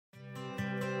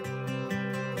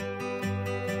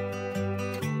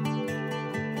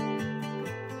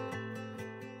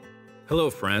Hello,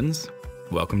 friends.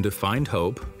 Welcome to Find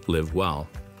Hope, Live Well,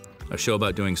 a show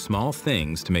about doing small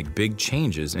things to make big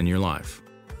changes in your life.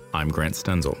 I'm Grant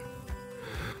Stenzel.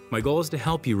 My goal is to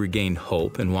help you regain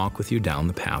hope and walk with you down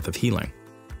the path of healing.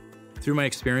 Through my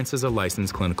experience as a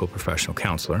licensed clinical professional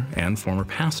counselor and former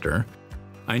pastor,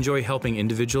 I enjoy helping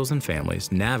individuals and families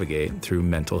navigate through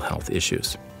mental health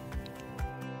issues.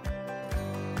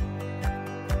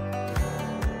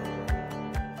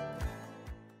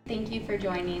 Thank you for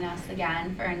joining us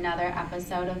again for another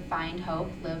episode of Find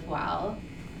Hope, Live Well.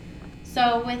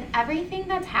 So with everything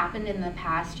that's happened in the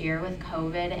past year with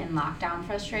COVID and lockdown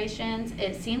frustrations,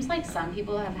 it seems like some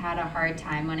people have had a hard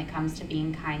time when it comes to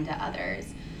being kind to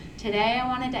others. Today I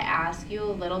wanted to ask you a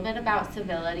little bit about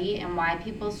civility and why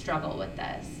people struggle with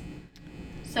this.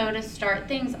 So to start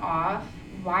things off,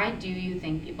 why do you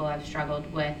think people have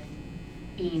struggled with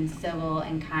being civil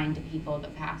and kind to people the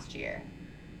past year?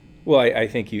 Well, I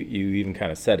think you even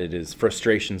kind of said it, is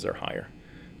frustrations are higher.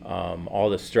 All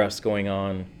the stress going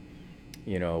on,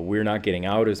 we're not getting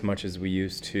out as much as we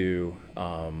used to.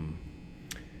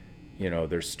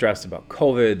 There's stress about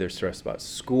COVID, there's stress about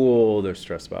school, there's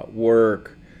stress about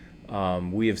work.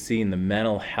 We have seen the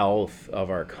mental health of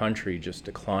our country just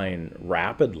decline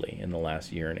rapidly in the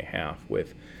last year and a half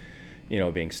with,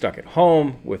 being stuck at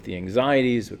home, with the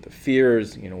anxieties, with the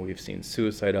fears. We've seen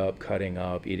suicide up, cutting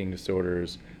up, eating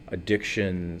disorders,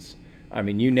 addictions. I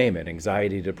mean, you name it,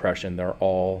 anxiety, depression, they're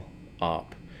all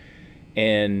up.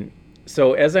 And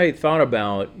so as I thought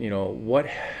about,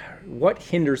 what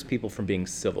hinders people from being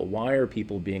civil? Why are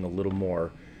people being a little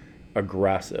more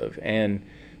aggressive? And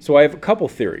so I have a couple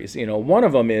theories. One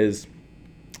of them is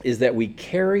that we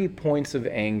carry points of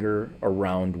anger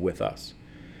around with us.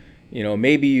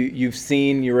 Maybe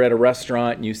you're at a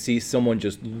restaurant and you see someone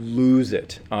just lose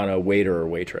it on a waiter or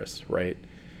waitress, right?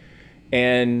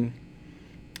 And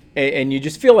you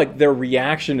just feel like their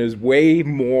reaction is way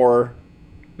more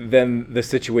than the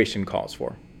situation calls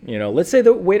for. Let's say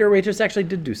the waiter or waitress actually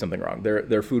did do something wrong.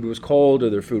 Their food was cold or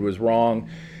their food was wrong.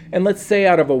 And let's say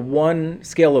out of a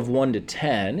scale of 1 to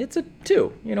 10, it's a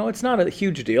 2. It's not a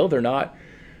huge deal. They're not,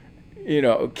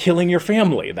 killing your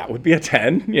family. That would be a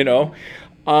 10,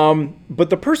 But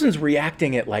the person's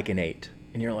reacting at like an 8.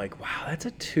 And you're like, wow, that's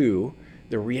a 2.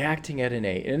 They're reacting at an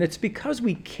 8. And it's because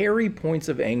we carry points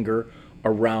of anger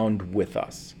around with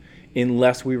us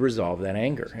unless we resolve that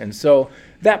anger. And so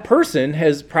that person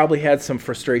has probably had some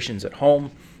frustrations at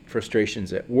home,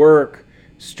 frustrations at work,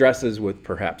 stresses with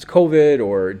perhaps COVID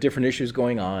or different issues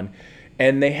going on,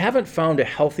 and they haven't found a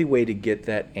healthy way to get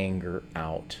that anger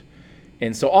out.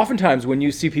 And so oftentimes when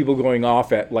you see people going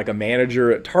off at like a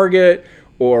manager at Target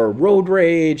or road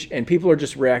rage, and people are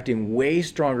just reacting way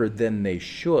stronger than they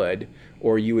should,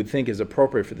 or you would think is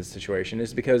appropriate for the situation,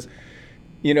 is because,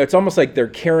 it's almost like they're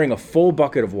carrying a full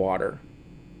bucket of water.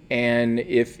 And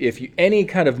if you any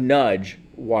kind of nudge,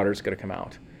 water's going to come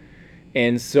out.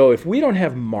 And so if we don't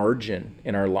have margin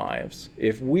in our lives,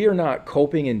 if we are not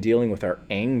coping and dealing with our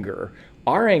anger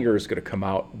is going to come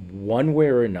out one way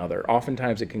or another.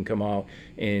 Oftentimes it can come out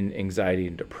in anxiety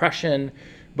and depression,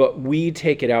 but we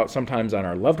take it out sometimes on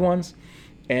our loved ones.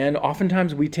 And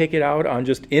oftentimes we take it out on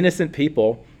just innocent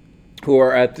people who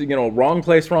are at, wrong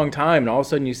place, wrong time. And all of a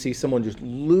sudden you see someone just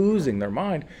losing their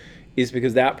mind, is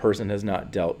because that person has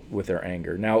not dealt with their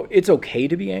anger. Now, it's okay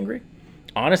to be angry.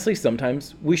 Honestly,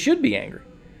 sometimes we should be angry.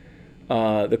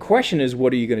 The question is,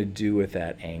 what are you going to do with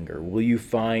that anger? Will you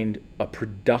find a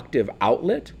productive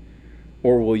outlet,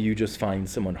 or will you just find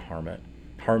someone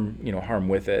harm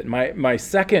with it? My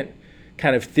second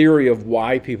kind of theory of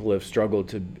why people have struggled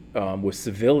to with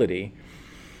civility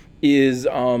is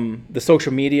the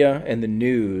social media and the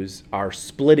news are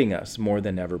splitting us more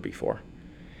than ever before.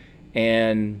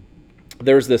 And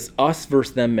there's this us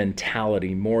versus them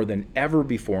mentality more than ever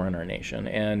before in our nation.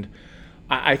 And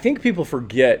I think people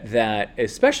forget that,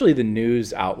 especially the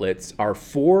news outlets, are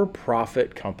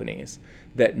for-profit companies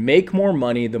that make more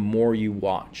money the more you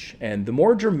watch. And the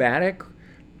more dramatic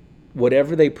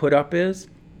whatever they put up is,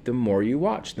 the more you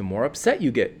watch. The more upset you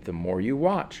get, the more you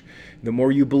watch. The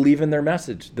more you believe in their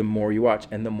message, the more you watch,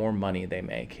 and the more money they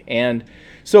make. And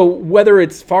so whether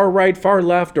it's far right, far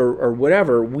left, or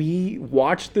whatever, we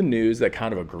watch the news that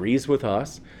kind of agrees with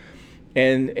us,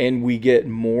 and we get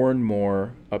more and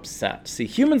more upset. See,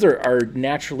 humans are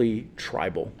naturally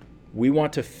tribal. We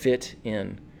want to fit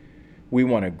in. We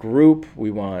want a group. We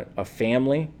want a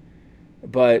family.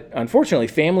 But unfortunately,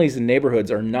 families and neighborhoods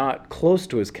are not close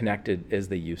to as connected as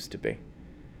they used to be,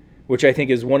 which I think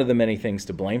is one of the many things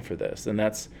to blame for this. And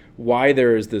that's why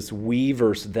there is this we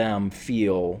versus them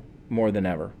feel more than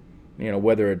ever.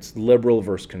 whether it's liberal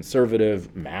versus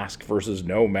conservative, mask versus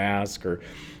no mask, or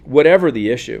whatever the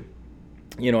issue.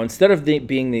 Instead of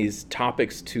being these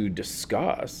topics to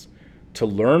discuss, to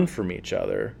learn from each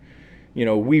other,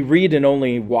 we read and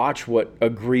only watch what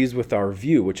agrees with our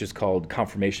view, which is called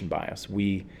confirmation bias.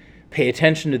 We pay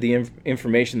attention to the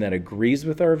information that agrees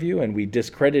with our view, and we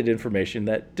discredit information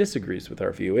that disagrees with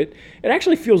our view. It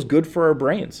actually feels good for our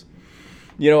brains.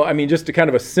 Just a kind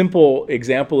of a simple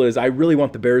example is I really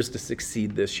want the Bears to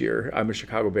succeed this year. I'm a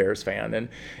Chicago Bears fan,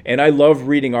 and I love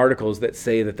reading articles that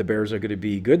say that the Bears are going to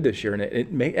be good this year, and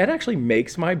it actually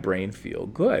makes my brain feel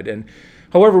good. And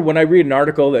however, when I read an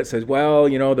article that says, well,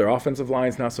 their offensive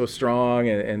line's not so strong,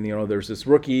 and there's this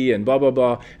rookie and blah, blah,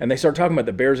 blah, and they start talking about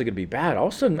the Bears are going to be bad, all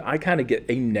of a sudden I kind of get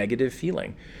a negative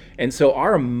feeling. And so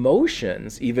our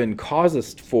emotions even cause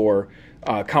us for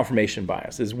confirmation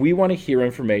bias, is we want to hear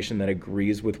information that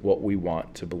agrees with what we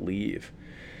want to believe.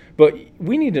 But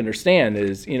we need to understand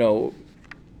is,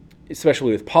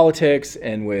 especially with politics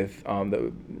and with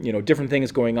the different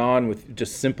things going on with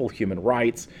just simple human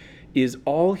rights, is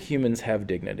all humans have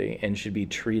dignity and should be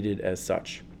treated as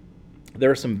such.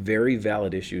 There are some very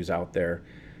valid issues out there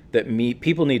that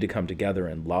people need to come together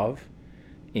in love,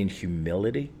 in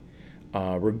humility,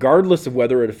 regardless of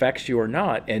whether it affects you or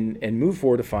not, and move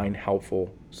forward to find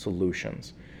helpful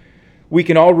solutions. We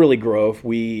can all really grow if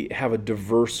we have a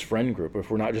diverse friend group,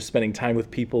 if we're not just spending time with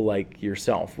people like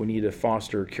yourself. We need to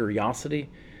foster curiosity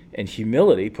and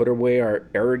humility, put away our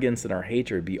arrogance and our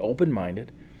hatred, be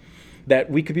open-minded, that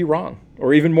we could be wrong,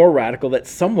 or even more radical, that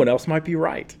someone else might be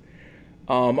right.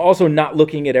 Also, not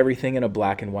looking at everything in a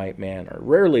black and white manner.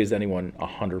 Rarely is anyone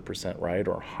 100% right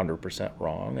or 100%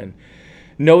 wrong, and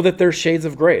know that there's shades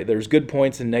of gray. There's good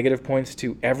points and negative points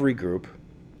to every group,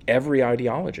 every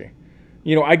ideology.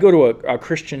 I go to a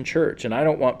Christian church, and I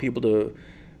don't want people to,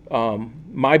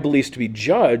 my beliefs to be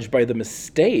judged by the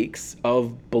mistakes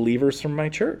of believers from my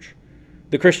church.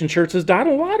 The Christian church has done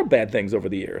a lot of bad things over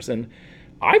the years, and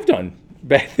I've done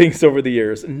bad things over the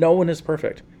years. No one is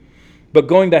perfect. But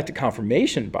going back to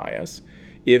confirmation bias,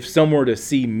 if someone were to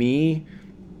see me,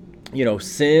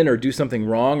 sin or do something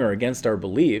wrong or against our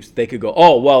beliefs, they could go,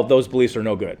 oh, well, those beliefs are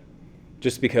no good,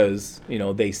 just because,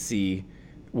 they see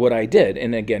what I did.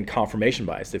 And again, confirmation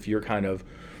bias. If you're kind of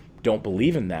don't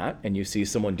believe in that and you see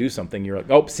someone do something, you're like,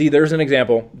 oh, see, there's an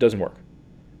example, doesn't work.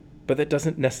 But that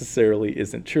doesn't necessarily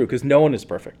isn't true, because no one is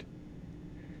perfect.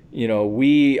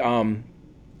 We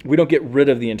don't get rid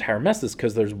of the entire messes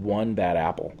because there's one bad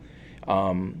apple.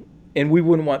 And we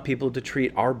wouldn't want people to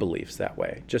treat our beliefs that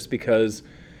way. Just because,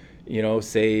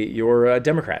 say you're a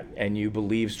Democrat and you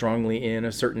believe strongly in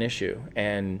a certain issue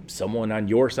and someone on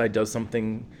your side does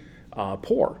something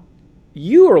poor.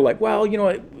 You are like, well,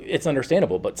 it's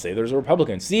understandable, but say there's a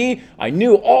Republican. See, I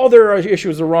knew all their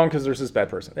issues are wrong because there's this bad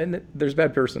person. And there's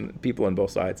people on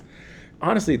both sides.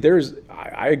 Honestly,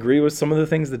 I agree with some of the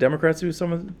things the Democrats do,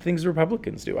 some of the things the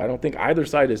Republicans do. I don't think either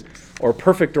side is or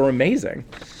perfect or amazing,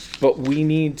 but we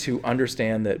need to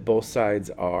understand that both sides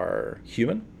are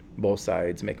human, both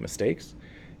sides make mistakes,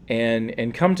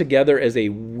 and come together as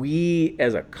we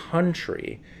as a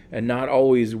country, and not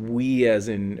always we as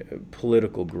in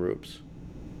political groups.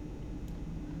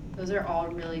 Those are all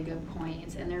really good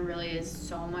points, and there really is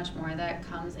so much more that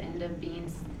comes into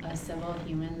being a civil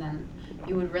human than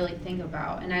you would really think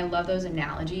about. And I love those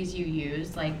analogies you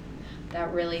use, like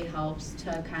that really helps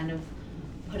to kind of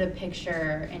put a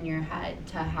picture in your head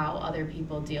to how other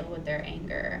people deal with their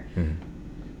anger.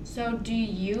 Mm-hmm. So do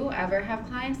you ever have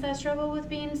clients that struggle with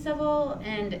being civil?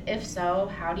 And if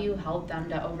so, how do you help them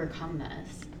to overcome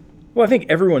this? Well, I think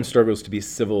everyone struggles to be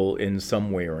civil in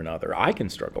some way or another. I can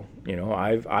struggle.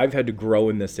 I've had to grow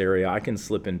in this area. I can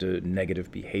slip into negative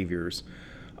behaviors.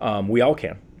 We all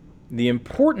can. The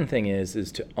important thing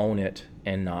is to own it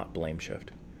and not blame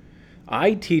shift.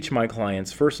 I teach my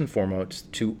clients first and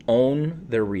foremost to own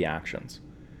their reactions.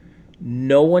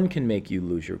 No one can make you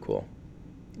lose your cool.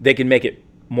 They can make it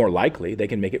more likely. They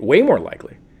can make it way more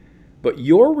likely. But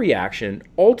your reaction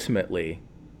ultimately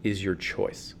is your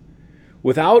choice.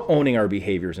 Without owning our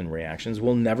behaviors and reactions,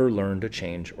 we'll never learn to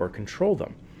change or control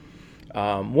them.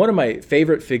 One of my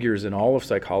favorite figures in all of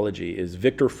psychology is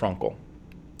Viktor Frankl.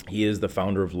 He is the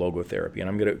founder of logotherapy, and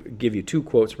I'm going to give you two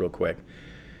quotes real quick.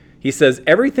 He says,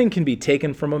 "Everything can be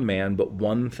taken from a man but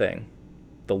one thing,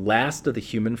 the last of the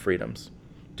human freedoms,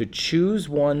 to choose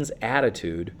one's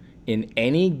attitude in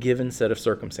any given set of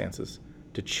circumstances,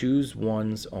 to choose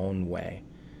one's own way."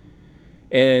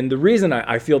 And the reason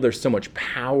I feel there's so much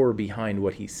power behind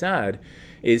what he said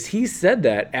is he said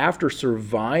that after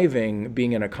surviving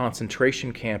being in a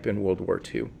concentration camp in World War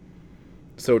II.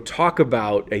 So talk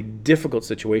about a difficult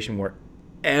situation where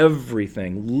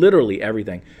everything, literally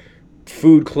everything,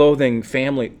 food, clothing,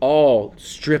 family, all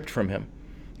stripped from him.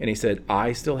 And he said,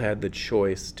 I still had the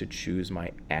choice to choose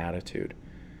my attitude.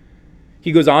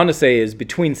 He goes on to say is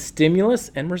between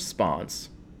stimulus and response,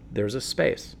 there's a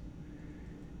space.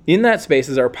 In that space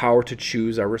is our power to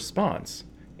choose our response.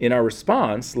 In our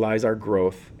response lies our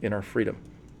growth in our freedom.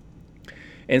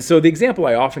 And so the example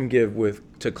I often give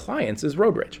to clients is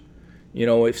road rage.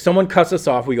 If someone cuts us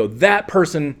off, we go, that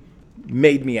person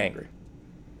made me angry.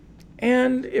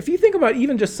 And if you think about it,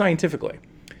 even just scientifically,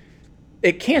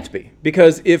 it can't be.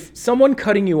 Because if someone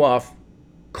cutting you off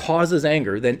causes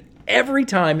anger, then every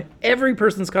time every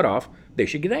person's cut off, they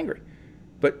should get angry.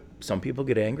 But some people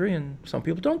get angry and some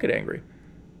people don't get angry.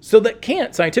 So that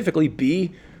can't scientifically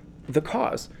be the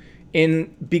cause.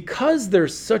 And because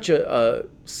there's such a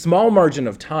small margin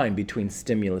of time between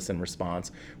stimulus and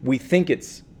response, we think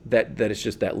it's that it's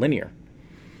just that linear.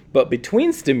 But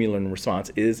between stimulus and response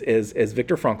is, as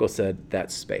Viktor Frankl said,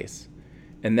 that space.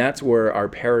 And that's where our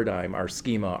paradigm, our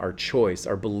schema, our choice,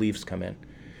 our beliefs come in.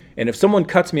 And if someone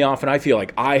cuts me off and I feel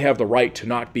like I have the right to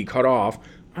not be cut off,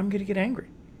 I'm going to get angry.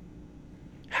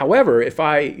 However, if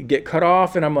I get cut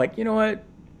off and I'm like, you know what,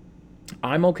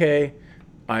 I'm okay.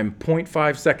 I'm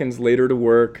 0.5 seconds later to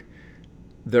work.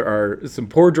 There are some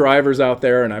poor drivers out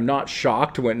there, and I'm not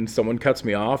shocked when someone cuts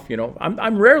me off.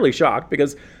 I'm rarely shocked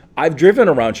because I've driven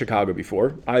around Chicago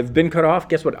before. I've been cut off.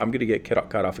 Guess what? I'm going to get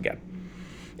cut off again.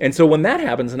 And so when that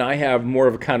happens and I have more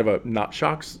of a kind of a not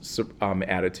shocked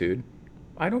attitude,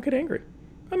 I don't get angry.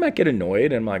 I might get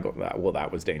annoyed and I'm like, well,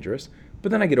 that was dangerous.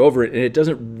 But then I get over it and it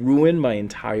doesn't ruin my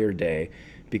entire day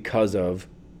because of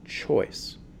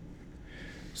choice.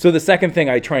 So the second thing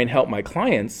I try and help my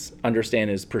clients understand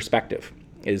is perspective.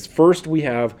 Is first we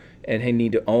have and they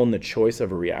need to own the choice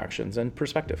of our reactions and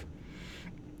perspective.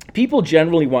 People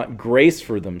generally want grace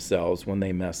for themselves when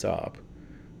they mess up,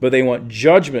 but they want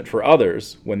judgment for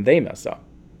others when they mess up.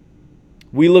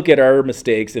 We look at our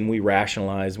mistakes and we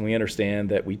rationalize and we understand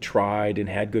that we tried and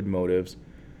had good motives,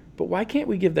 but why can't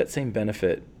we give that same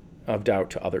benefit of doubt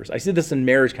to others? I see this in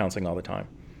marriage counseling all the time.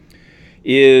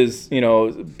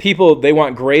 People, they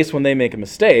want grace when they make a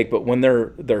mistake, but when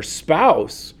their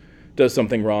spouse does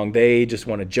something wrong, they just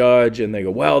want to judge and they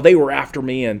go, well, they were after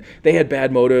me and they had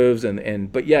bad motives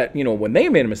but yet, when they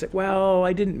made a mistake, well,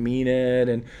 I didn't mean it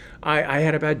and I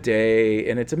had a bad day.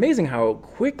 And it's amazing how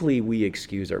quickly we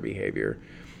excuse our behavior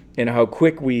and how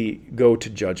quick we go to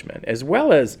judgment, as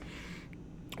well as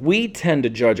we tend to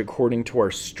judge according to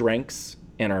our strengths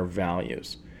and our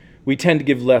values. We tend to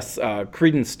give less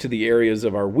credence to the areas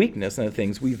of our weakness and the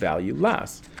things we value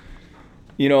less.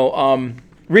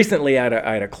 Recently I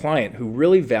had a client who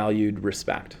really valued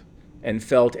respect and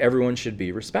felt everyone should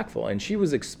be respectful. And she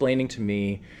was explaining to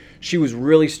me, she was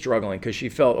really struggling because she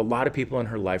felt a lot of people in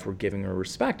her life were giving her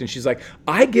respect. And she's like,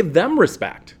 I give them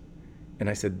respect. And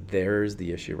I said, there's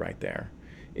the issue right there.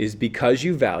 Is because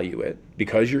you value it,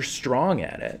 because you're strong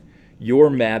at it, you're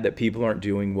mad that people aren't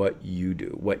doing what you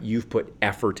do, what you've put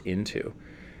effort into.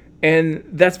 And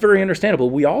that's very understandable.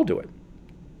 We all do it.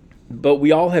 But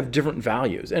we all have different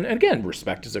values. And again,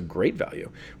 respect is a great value.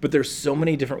 But there's so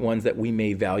many different ones that we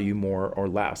may value more or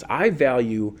less. I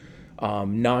value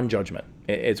non-judgment.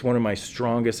 It's one of my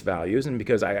strongest values. And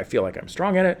because I feel like I'm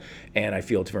strong at it, and I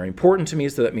feel it's very important to me,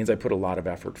 so that means I put a lot of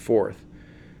effort forth.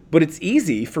 But it's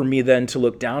easy for me then to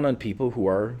look down on people who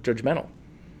are judgmental.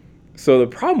 So the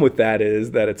problem with that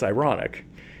is that it's ironic.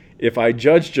 If I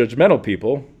judge judgmental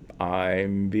people,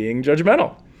 I'm being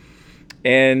judgmental.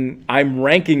 And I'm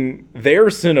ranking their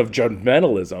sin of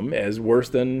judgmentalism as worse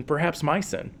than perhaps my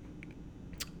sin.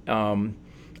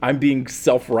 I'm being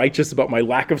self-righteous about my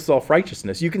lack of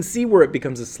self-righteousness. You can see where it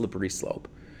becomes a slippery slope.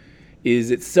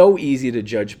 It's so easy to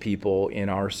judge people in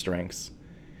our strengths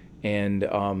and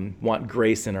want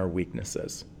grace in our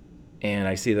weaknesses. And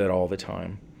I see that all the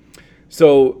time.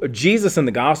 So Jesus in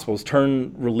the Gospels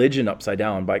turned religion upside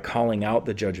down by calling out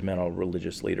the judgmental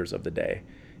religious leaders of the day.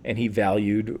 And he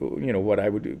valued,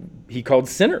 he called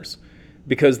sinners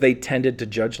because they tended to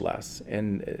judge less.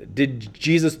 And did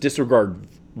Jesus disregard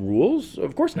rules?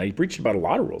 Of course not. He preached about a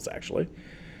lot of rules, actually.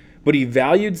 But he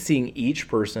valued seeing each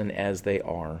person as they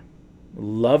are,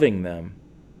 loving them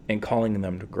and calling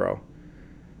them to grow.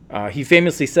 He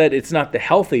famously said, it's not the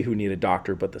healthy who need a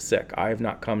doctor, but the sick. I have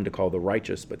not come to call the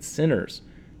righteous, but sinners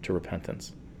to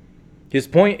repentance. His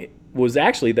point was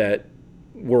actually that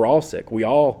we're all sick. We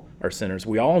all are sinners.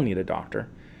 We all need a doctor.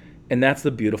 And that's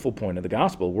the beautiful point of the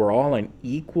gospel. We're all on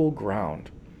equal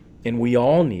ground, and we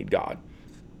all need God.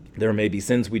 There may be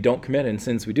sins we don't commit and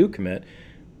sins we do commit,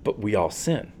 but we all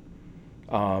sin.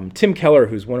 Tim Keller,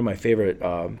 who's one of my favorite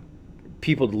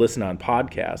people to listen on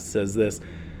podcasts, says this: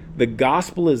 the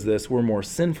gospel is this: we're more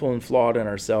sinful and flawed in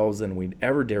ourselves than we'd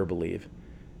ever dare believe.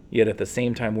 Yet at the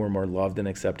same time, we're more loved and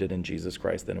accepted in Jesus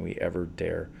Christ than we ever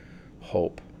dare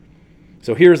hope.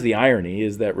 So here's the irony,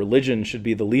 is that religion should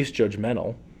be the least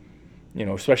judgmental,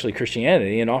 especially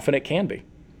Christianity, and often it can be.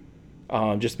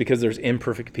 Just because there's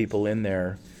imperfect people in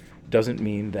there doesn't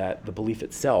mean that the belief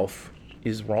itself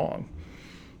is wrong.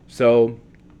 So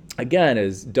again,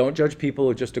 is don't judge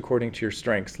people just according to your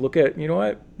strengths. Look at,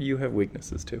 you have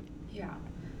weaknesses too. Yeah,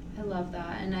 I love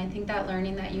that. And I think that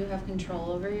learning that you have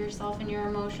control over yourself and your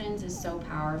emotions is so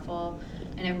powerful,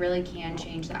 and it really can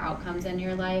change the outcomes in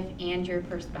your life and your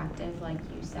perspective, like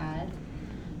you said.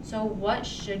 So what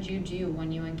should you do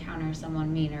when you encounter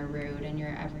someone mean or rude in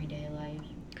your everyday life?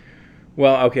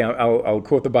 Well, okay, I'll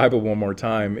quote the Bible one more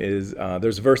time. There's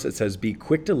a verse that says, "Be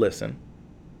quick to listen,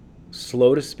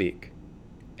 slow to speak,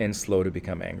 and slow to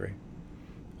become angry."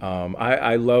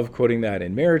 I love quoting that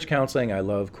in marriage counseling. I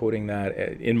love quoting that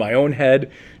in my own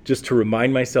head, just to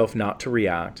remind myself not to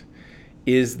react,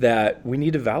 is that we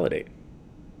need to validate.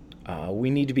 We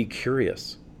need to be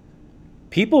curious.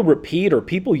 People repeat or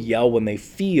people yell when they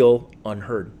feel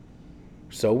unheard.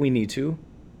 So we need to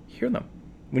hear them.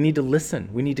 We need to listen.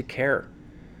 We need to care.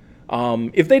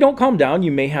 If they don't calm down,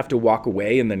 you may have to walk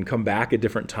away and then come back a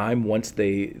different time once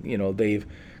they've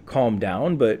calmed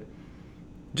down. But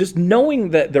just knowing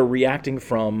that they're reacting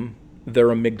from their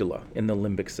amygdala in the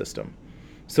limbic system.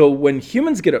 So when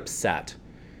humans get upset,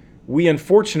 we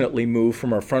unfortunately move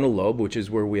from our frontal lobe, which is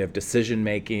where we have decision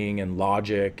making and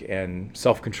logic and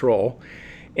self-control,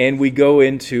 and we go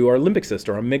into our limbic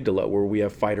system, our amygdala, where we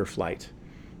have fight or flight.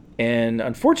 And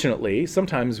unfortunately,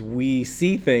 sometimes we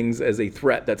see things as a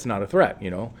threat that's not a threat.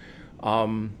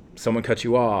 Someone cuts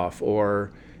you off,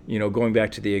 or going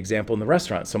back to the example in the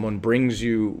restaurant, someone brings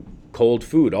you cold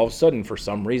food. All of a sudden, for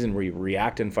some reason, we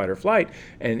react in fight or flight,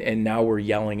 and now we're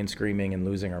yelling and screaming and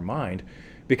losing our mind,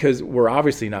 because we're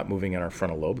obviously not moving in our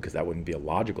frontal lobe, because that wouldn't be a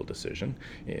logical decision.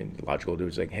 And logical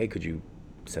is like, hey, could you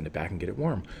send it back and get it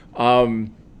warm?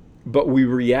 But we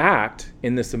react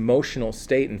in this emotional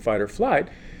state in fight or flight,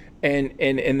 and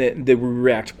that we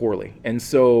react poorly. And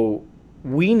so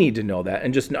we need to know that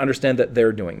and just understand that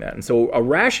they're doing that. And so a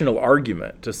rational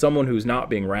argument to someone who's not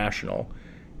being rational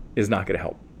is not going to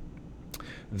help.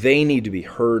 They need to be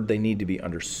heard. They need to be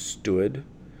understood.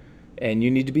 And you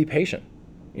need to be patient.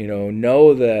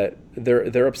 Know that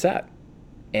they're upset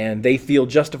and they feel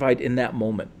justified in that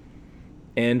moment.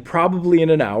 And probably in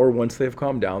an hour, once they've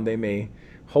calmed down, they may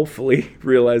hopefully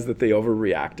realize that they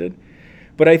overreacted.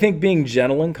 But I think being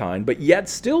gentle and kind, but yet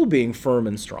still being firm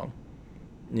and strong.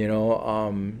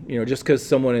 Just because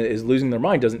someone is losing their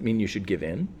mind doesn't mean you should give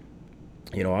in.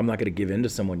 I'm not going to give in to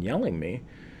someone yelling me,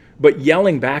 but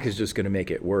yelling back is just going to make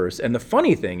it worse. And the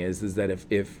funny thing is that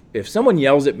if someone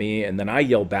yells at me and then I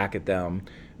yell back at them,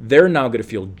 they're now going to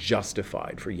feel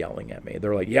justified for yelling at me.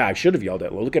 They're like, yeah, I should have yelled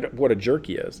at him. Look at what a jerk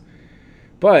he is.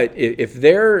 But if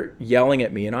they're yelling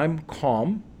at me and I'm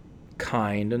calm,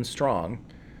 kind, and strong,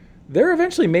 they're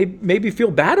eventually maybe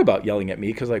feel bad about yelling at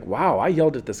me, because like, wow, I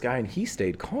yelled at this guy and he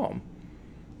stayed calm.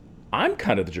 I'm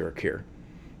kind of the jerk here,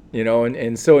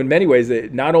 and so in many ways,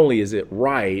 not only is it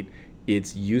right,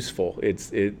 it's useful.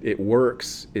 It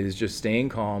works, is just staying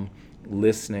calm,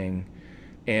 listening.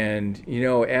 And,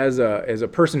 as a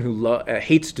person who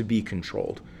hates to be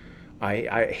controlled,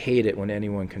 I hate it when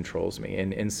anyone controls me.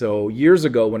 And so years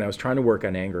ago, when I was trying to work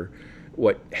on anger,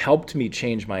 what helped me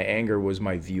change my anger was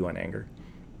my view on anger.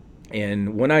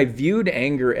 And when I viewed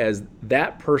anger as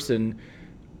that person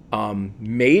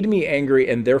made me angry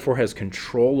and therefore has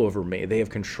control over me, they have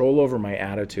control over my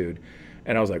attitude.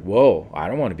 And I was like, whoa, I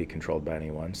don't want to be controlled by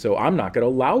anyone. So I'm not going to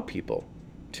allow people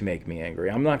to make me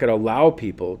angry. I'm not going to allow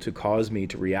people to cause me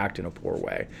to react in a poor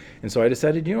way. And so I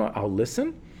decided, I'll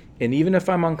listen. And even if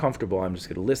I'm uncomfortable, I'm just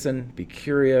going to listen, be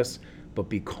curious, but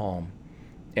be calm.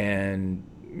 And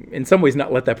in some ways,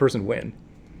 not let that person win.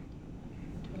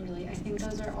 Totally. I think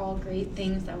those are all great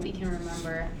things that we can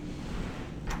remember.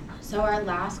 So our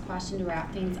last question to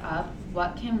wrap things up: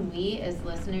 what can we as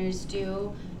listeners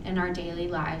do in our daily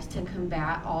lives to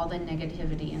combat all the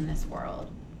negativity in this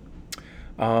world?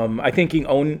 I think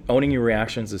owning your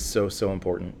reactions is so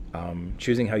important.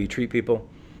 Choosing how you treat people,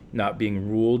 not being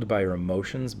ruled by your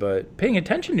emotions, but paying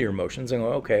attention to your emotions and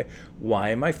going, okay, why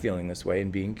am I feeling this way?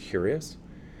 And being curious,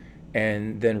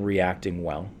 and then reacting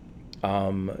well.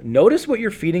 Notice what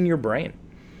you're feeding your brain.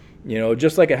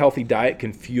 Just like a healthy diet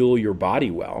can fuel your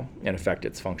body well and affect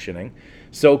its functioning,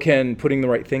 so can putting the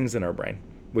right things in our brain.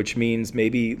 which means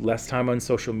maybe less time on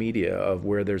social media of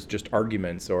where there's just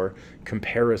arguments or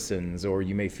comparisons, or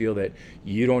you may feel that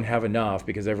you don't have enough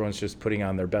because everyone's just putting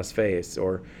on their best face,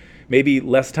 or maybe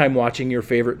less time watching your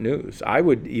favorite news. I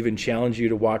would even challenge you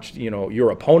to watch,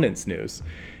 your opponent's news.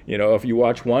 If you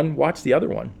watch one, watch the other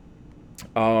one.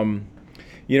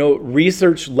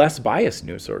 Research less biased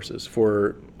news sources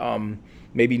for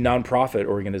maybe nonprofit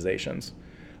organizations.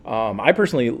 I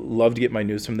personally love to get my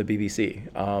news from the BBC.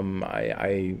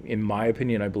 In my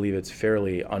opinion, I believe it's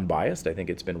fairly unbiased. I think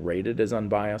it's been rated as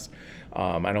unbiased.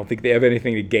 I don't think they have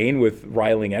anything to gain with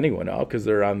riling anyone up because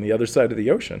they're on the other side of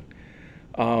the ocean.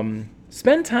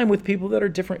 Spend time with people that are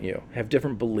different you, have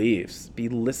different beliefs,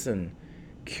 listen,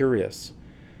 curious.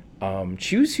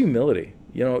 Choose humility.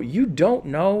 You don't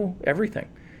know everything.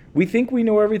 We think we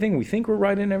know everything. We think we're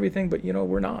right in everything, but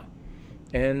we're not.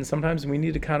 And sometimes we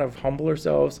need to kind of humble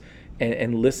ourselves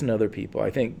and listen to other people.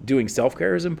 I think doing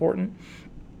self-care is important.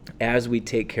 As we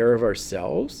take care of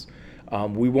ourselves,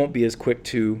 we won't be as quick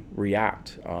to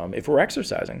react. If we're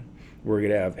exercising, we're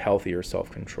going to have healthier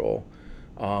self-control.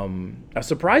 A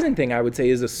surprising thing I would say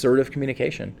is assertive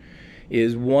communication.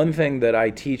 Is one thing that I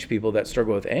teach people that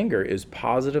struggle with anger is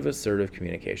positive assertive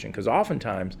communication. Because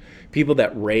oftentimes people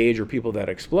that rage or people that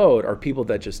explode are people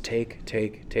that just take,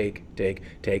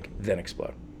 then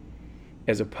explode.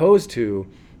 As opposed to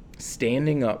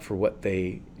standing up for what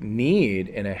they need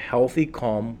in a healthy,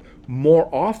 calm, more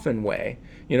often way.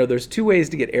 There's two ways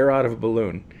to get air out of a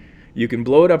balloon. You can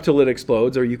blow it up till it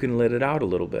explodes, or you can let it out a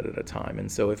little bit at a time.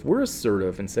 And so if we're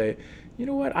assertive and say, you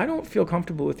know what, I don't feel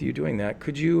comfortable with you doing that.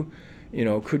 Could you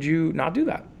not do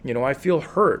that? I feel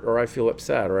hurt, or I feel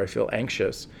upset, or I feel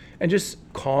anxious. And just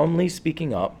calmly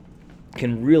speaking up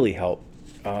can really help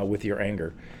with your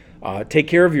anger. Take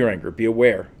care of your anger. Be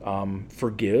aware.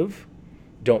 Forgive.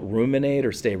 Don't ruminate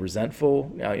or stay resentful.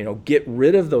 Get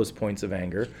rid of those points of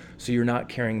anger so you're not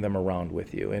carrying them around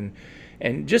with you.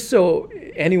 And just so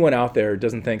anyone out there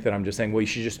doesn't think that I'm just saying, well, you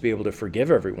should just be able to forgive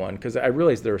everyone, because I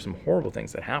realize there are some horrible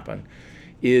things that happen,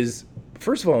 is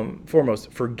first of all and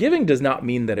foremost, forgiving does not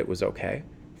mean that it was okay.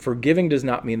 Forgiving does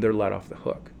not mean they're let off the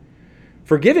hook.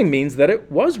 Forgiving means that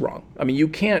it was wrong. I mean, you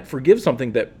can't forgive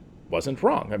something that wasn't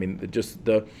wrong. I mean, just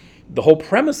the whole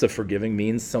premise of forgiving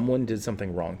means someone did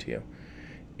something wrong to you.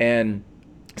 And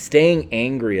staying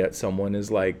angry at someone is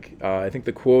like, I think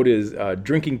the quote is,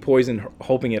 drinking poison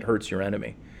hoping it hurts your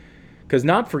enemy. Because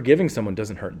not forgiving someone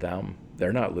doesn't hurt them.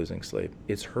 They're not losing sleep.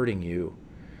 It's hurting you.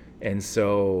 And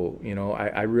so,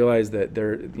 I realize that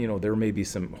there may be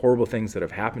some horrible things that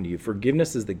have happened to you.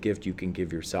 Forgiveness is the gift you can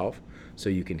give yourself so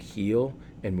you can heal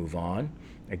and move on.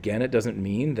 Again, it doesn't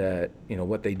mean that,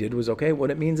 what they did was okay.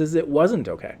 What it means is it wasn't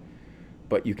okay,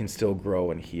 but you can still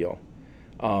grow and heal.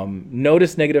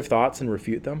 Notice negative thoughts and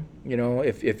refute them.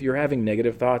 If you're having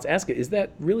negative thoughts, ask it, is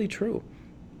that really true?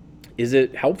 Is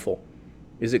it helpful?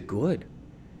 Is it good?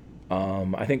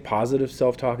 I think positive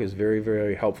self-talk is very,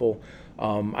 very helpful.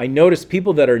 I notice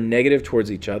people that are negative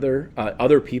towards each other,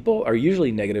 other people, are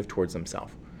usually negative towards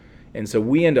themselves. And so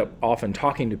we end up often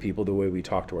talking to people the way we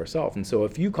talk to ourselves. And so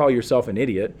if you call yourself an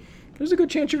idiot, there's a good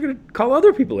chance you're going to call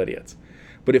other people idiots.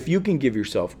 But if you can give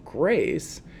yourself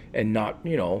grace and not,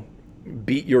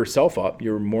 beat yourself up,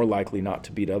 you're more likely not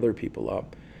to beat other people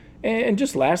up. And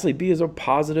just lastly, be as a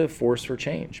positive force for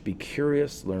change. Be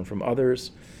curious, learn from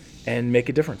others, and make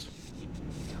a difference.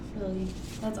 Totally.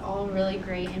 That's all really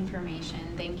great information.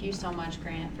 Thank you so much,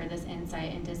 Grant, for this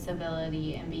insight into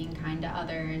civility and being kind to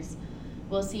others.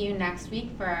 We'll see you next week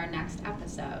for our next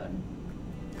episode.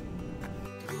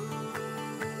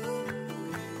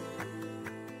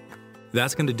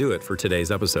 That's going to do it for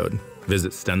today's episode.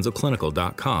 Visit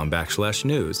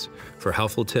stenzelclinical.com/news for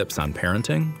helpful tips on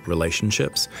parenting,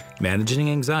 relationships, managing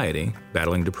anxiety,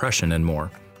 battling depression, and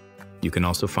more. You can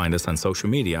also find us on social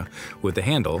media with the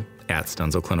handle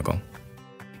 @StenzelClinical.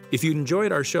 If you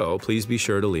enjoyed our show, please be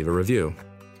sure to leave a review.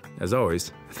 As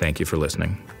always, thank you for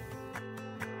listening.